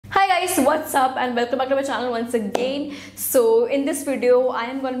what's up and welcome back to my channel once again. So in this video I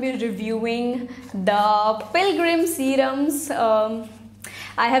am going to be reviewing the Pilgrim Serums.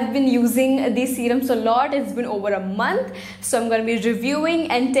 I have been using these serums a lot. It's been over a month, so I'm going to be reviewing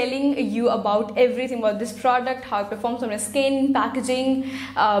and telling you about everything about this product, how it performs on my skin, packaging,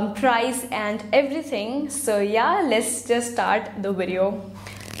 price and everything. So yeah, let's just start the video.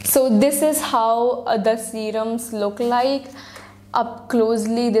 So this is how the serums look like up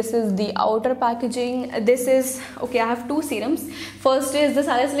closely. This is the outer packaging. This is okay. I have two serums. First is the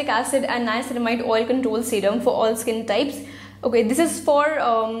Salicylic acid and Niacinamide oil control serum for all skin types. Okay, this is for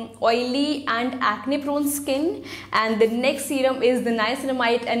oily and acne prone skin, and the next serum is the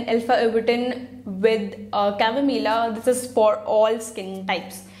Niacinamide and Arbutin with chamomilla. This is for all skin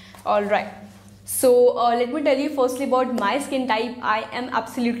types. All right. So let me tell you firstly about my skin type. I am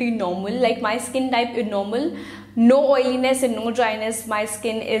absolutely normal. Like, my skin type is normal. No oiliness and no dryness. My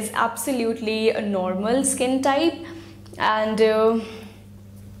skin is absolutely a normal skin type. And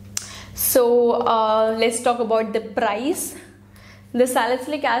let's talk about the price. The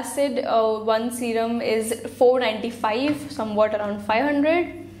Salicylic acid one serum is $495, somewhat around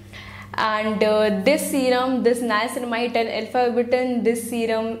 500. And this serum, this Niacinamide and Arbutin, this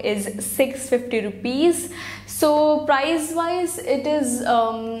serum is 650 rupees. So price wise it is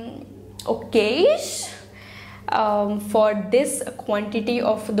okayish. For this quantity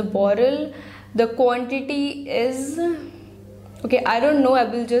of the bottle, the quantity is okay, I don't know, I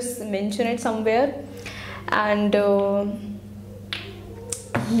will just mention it somewhere. And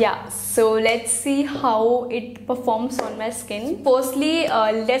yeah, so let's see how it performs on my skin. Firstly,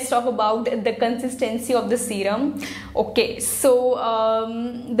 let's talk about the consistency of the serum. Okay, so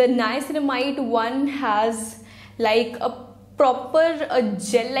the Niacinamide one has like a proper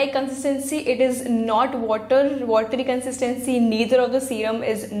gel-like consistency. It is not watery consistency. Neither of the serum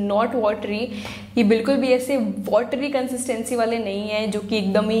is not watery. ये बिल्कुल भी ऐसे watery consistency वाले नहीं है जो कि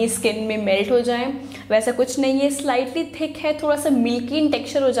एकदम ही skin में melt हो जाए, वैसा कुछ नहीं है. Slightly thick है, थोड़ा सा milky in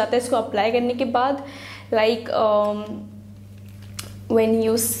texture हो जाता है इसको apply करने के बाद. Like when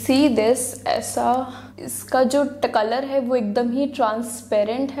you see this, ऐसा इसका जो color है वो एकदम ही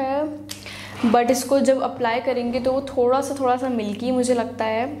transparent है, बट इसको जब अप्लाई करेंगे तो वो थोड़ा सा मिल्की मुझे लगता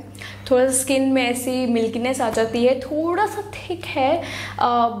है. थोड़ा सा स्किन में ऐसी मिल्कीनेस आ जाती है. थोड़ा सा थिक है,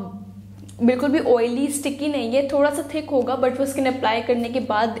 बिल्कुल भी ऑयली स्टिकी नहीं है, थोड़ा सा थिक होगा, बट वो स्किन अप्लाई करने के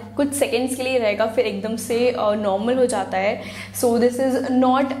बाद कुछ सेकेंड्स के लिए रहेगा, फिर एकदम से नॉर्मल हो जाता है. So this is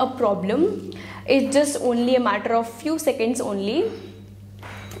not a problem. It's just only a matter of few seconds only.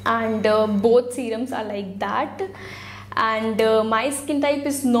 And both serums are like that. And my skin type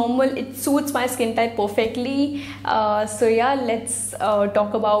is normal. It suits my skin type perfectly. So yeah, let's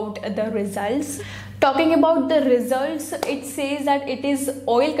talk about the results. Talking about the results, it says that it is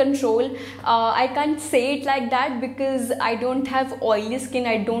oil control. I can't say it like that because I don't have oily skin.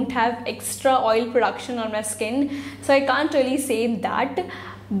 I don't have extra oil production on my skin, so I can't really say that.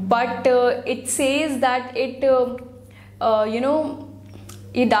 But it says that it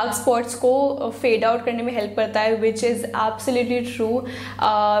ये dark spots को fade out करने में help करता है, which is absolutely true.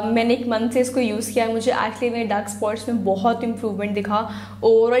 मैंने एक month से इसको यूज़ किया है. मुझे एक्चुअली मेरे डार्क स्पॉट्स में बहुत इंप्रूवमेंट दिखा.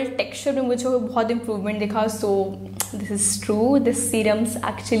 ओवरऑल टेक्सचर में मुझे बहुत इंप्रूवमेंट दिखा. So this is true. This serums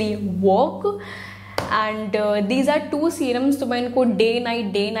actually work. And these are to serums. तो मैं इनको डे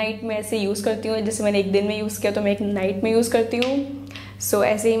नाइट में ऐसे यूज़ करती हूँ. जैसे मैंने एक दिन में यूज़ किया तो मैं एक नाइट में यूज़ करती हूँ. सो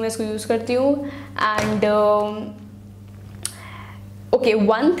ऐसे ही मैं इसको यूज़ करती हूँ. And okay,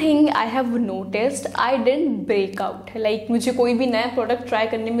 one thing I have noticed, I didn't break out. Like, मुझे कोई भी नया प्रोडक्ट ट्राई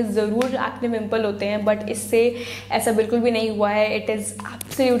करने में ज़रूर एक्ने पिंपल होते हैं, बट इससे ऐसा बिल्कुल भी नहीं हुआ है. It is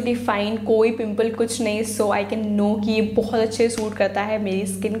absolutely fine. कोई पिंपल कुछ नहीं. सो आई कैन नो कि ये बहुत अच्छे सूट करता है मेरी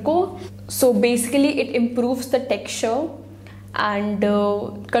स्किन को. So basically it improves the texture and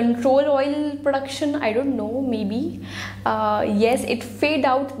control oil production. I don't know, maybe. Yes, it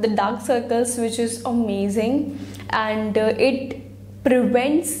fade out the dark circles, which is amazing. And it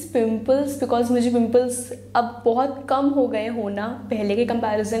prevents pimples, because मुझे pimples अब बहुत कम हो गए होना पहले के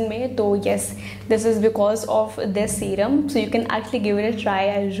comparison में. तो yes, this is because of this serum. So you can actually give it a try.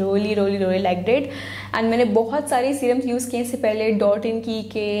 I really liked it. And मैंने बहुत सारे सीरम्स यूज़ किए इससे पहले, डॉट-इन-की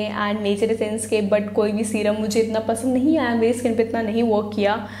के एंड नेचर एसेंस के, बट कोई भी सीरम मुझे इतना पसंद नहीं आया. मेरी स्किन पे इतना नहीं वर्क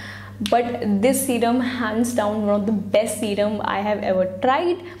किया. But this serum hands down one of the best serum I have ever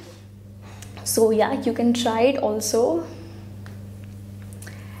tried. सो या, you can try it also.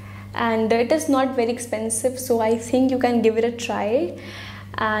 And it is not very expensive, so I think you can give it a try.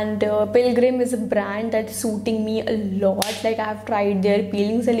 and Pilgrim is a brand that's suiting me a lot. Like, I have tried their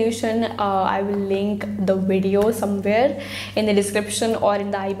peeling solution. I will link the video somewhere in the description or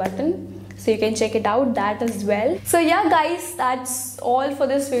in the I button, so you can check it out that as well. So yeah guys, that's all for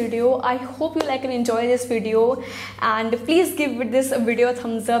this video. I hope you like and enjoy this video, and please give this video a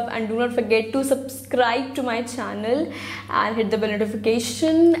thumbs up, and do not forget to subscribe to my channel and hit the bell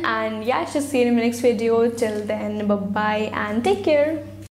notification. And yeah, just see you in my next video. Till then, bye bye and take care.